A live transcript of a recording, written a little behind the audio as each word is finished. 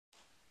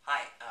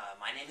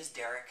My name is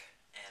Derek,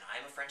 and I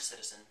am a French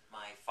citizen.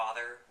 My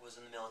father was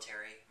in the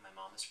military. My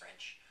mom is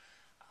French.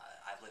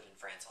 I've lived in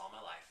France all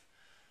my life.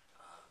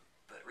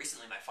 But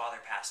recently my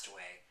father passed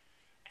away,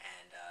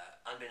 and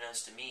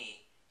unbeknownst to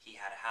me, he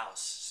had a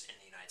house in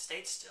the United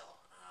States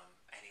still,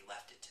 and he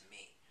left it to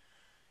me.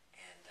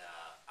 And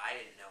I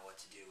didn't know what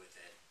to do with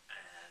it,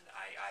 and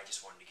I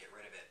just wanted to get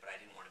rid of it, but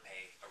I didn't want to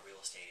pay a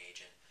real estate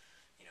agent,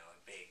 a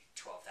big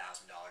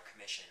 $12,000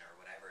 commission or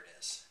whatever it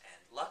is.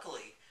 And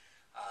luckily,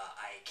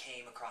 I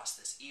came across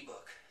this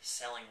ebook,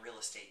 Selling Real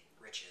Estate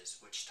Riches,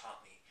 which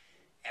taught me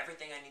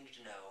everything I needed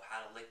to know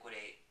how to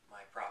liquidate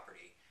my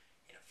property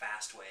in a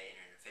fast way, in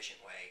an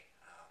efficient way,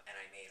 and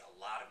I made a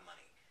lot of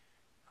money,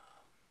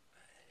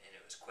 and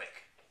it was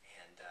quick.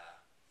 And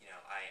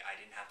I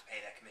didn't have to pay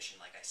that commission,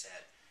 like I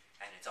said,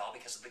 and it's all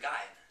because of the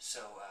guide.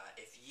 So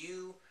if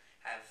you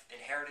have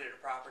inherited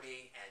a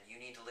property and you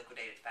need to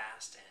liquidate it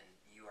fast and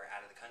you are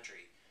out of the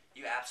country,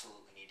 you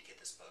absolutely need to get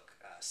this book,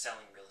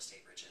 Selling Real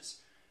Estate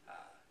Riches.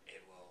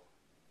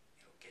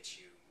 It'll get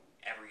you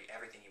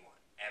everything you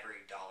want,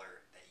 every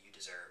dollar that you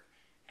deserve,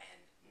 and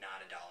not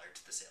a dollar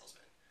to the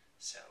salesman.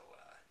 So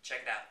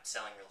check it out,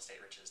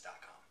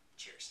 sellingrealestateriches.com.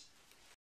 Cheers.